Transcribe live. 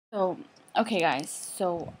So, okay guys,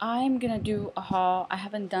 so I'm gonna do a haul. I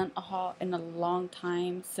haven't done a haul in a long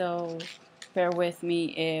time, so bear with me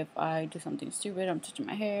if I do something stupid. I'm touching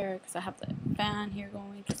my hair because I have the fan here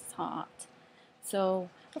going because it's hot. So,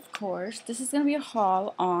 of course, this is gonna be a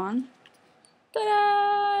haul on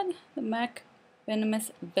the MAC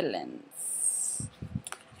Venomous villains.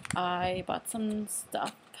 I bought some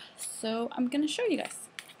stuff, so I'm gonna show you guys.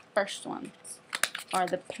 First ones are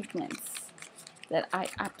the pigments that I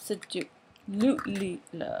absolutely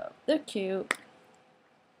love. They're cute.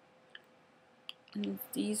 And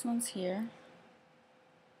these ones here,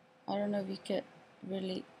 I don't know if you could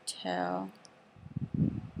really tell,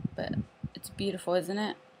 but it's beautiful, isn't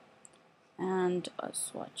it? And I'll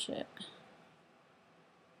swatch it.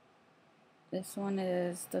 This one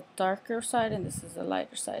is the darker side and this is the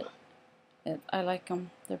lighter side. I like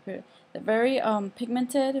them. They're very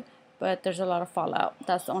pigmented, but there's a lot of fallout.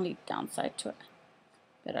 That's the only downside to it.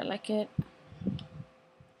 But I like it.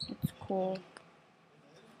 It's cool.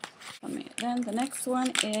 Then the next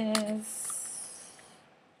one is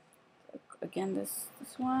again this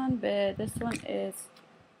one, but this one is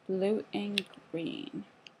blue and green.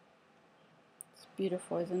 It's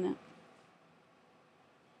beautiful, isn't it?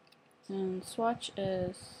 And swatch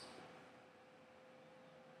is,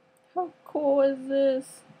 how cool is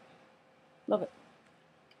this? Love it.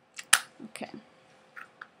 Okay.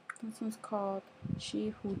 This one's called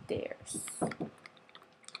She Who Dares.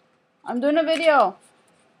 I'm doing a video.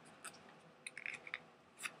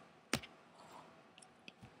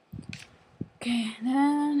 Okay,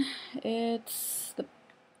 then it's the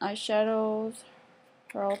eyeshadows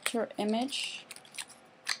Alter Image,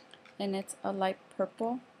 and it's a light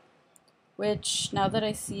purple, which now that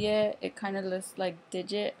I see it, it kind of looks like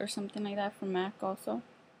Digit or something like that from MAC also.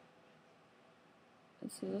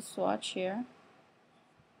 This is a swatch here.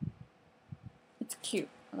 It's cute.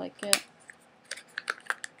 I like it.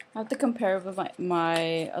 I have to compare it with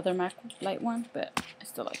my other MAC light one, but I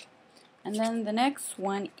still like it. And then the next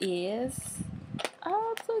one is,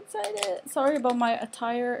 oh, I'm so excited. Sorry about my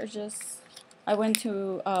attire. It's just, I went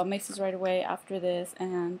to Macy's right away after this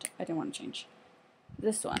and I didn't want to change.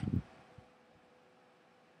 This one,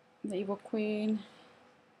 the Evil Queen,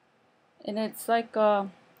 and it's like a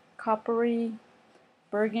coppery,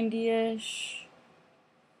 burgundy-ish,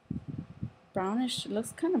 brownish. It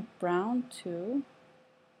looks kind of brown too,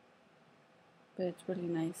 but it's really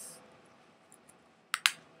nice.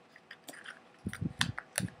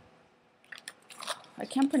 I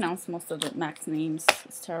can't pronounce most of the MAC's names.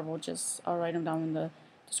 It's terrible. Just I'll write them down in the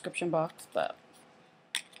description box. But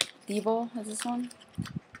Devil has this one.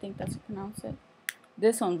 I think that's how you pronounce it.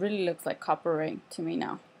 This one really looks like copper ring to me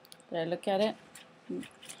now. Did I look at it?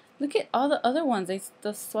 Look at all the other ones.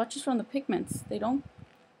 The swatches from the pigments, they don't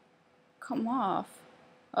come off.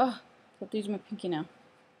 Oh, I have to use my pinky now.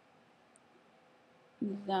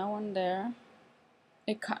 That one there.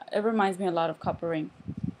 It reminds me a lot of copper ring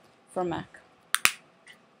from MAC.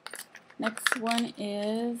 Next one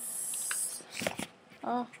is,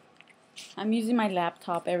 oh, I'm using my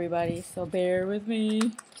laptop, everybody, so bear with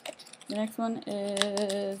me. The next one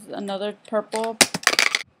is another purple.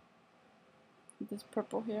 This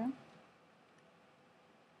purple here.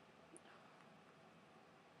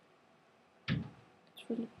 It's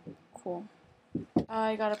really cool.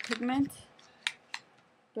 I got a pigment,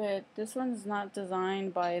 but this one's not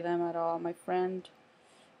designed by them at all. My friend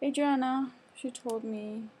Adriana, she told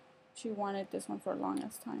me she wanted this one for a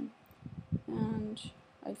longest time, and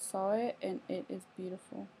I saw it and it is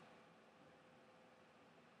beautiful.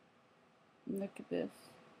 Look at this.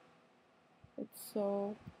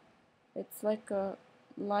 It's like a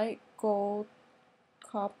light gold,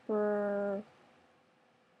 copper,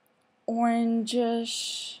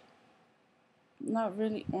 orangish, not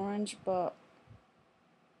really orange, but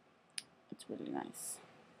it's really nice.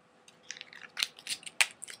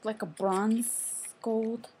 Like a bronze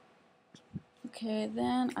gold. Okay,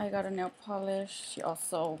 then I got a nail polish. She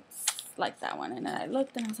also liked that one, and then I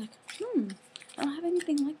looked and I was like, I don't have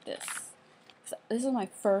anything like this. So this is my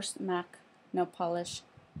first MAC nail polish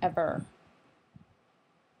ever.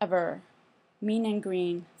 Mean and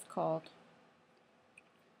Green, it's called.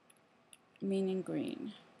 Mean and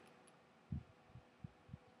Green.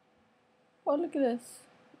 Oh, look at this.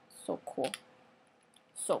 So cool.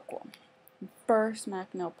 So cool. First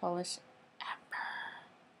MAC nail polish ever.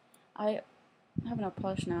 I have nail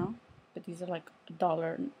polish now, but these are like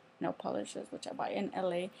 $1 nail polishes, which I buy in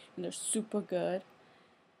LA, and they're super good.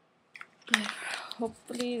 But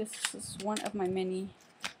hopefully this is one of my many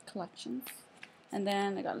collections. And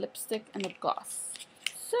then I got lipstick and lip gloss.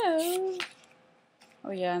 So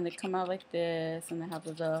Oh yeah, and they come out like this, and they have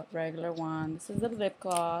the regular one. This is the lip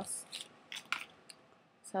gloss.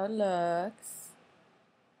 That's how it looks.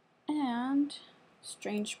 And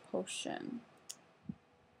Strange Potion.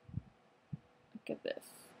 Look at this.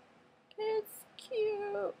 It's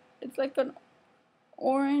cute. It's like an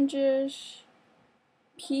orangish,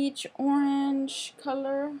 peach orange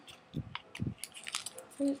color.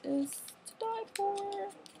 It is to die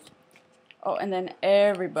for. Oh, and then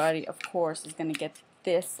everybody, of course, is gonna get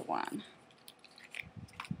this one,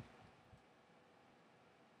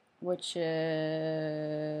 which is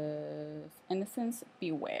Innocence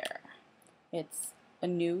Beware. It's a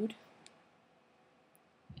nude.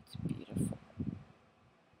 It's beautiful.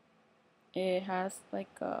 It has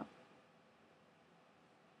like a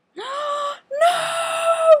no!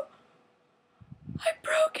 I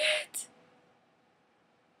broke it!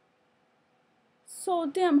 So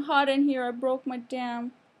damn hot in here, I broke my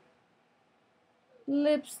damn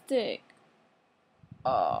lipstick.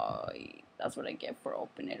 Oh, that's what I get for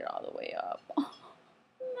opening it all the way up.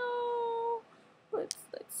 No! Let's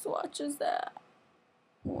swatches that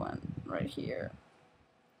one right here.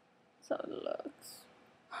 That's how it looks.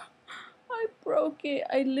 I broke it.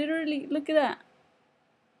 I literally, look at that.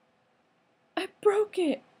 I broke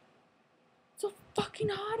it. It's so fucking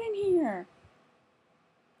hot in here.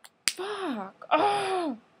 Fuck.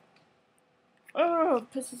 Oh,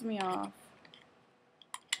 it pisses me off.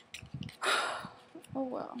 Oh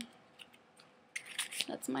well.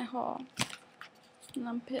 That's my haul. And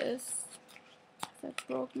I'm pissed. I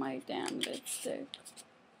broke my damn lipstick.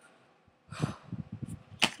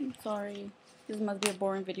 I'm sorry. This must be a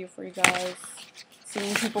boring video for you guys.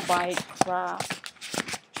 Seeing people buy crap.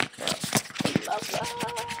 But I love them.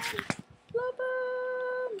 Love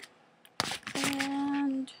them.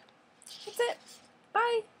 And that's it.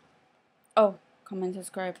 Bye. Oh, comment,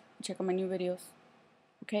 subscribe, check out my new videos.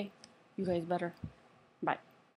 Okay? You guys better. Bye.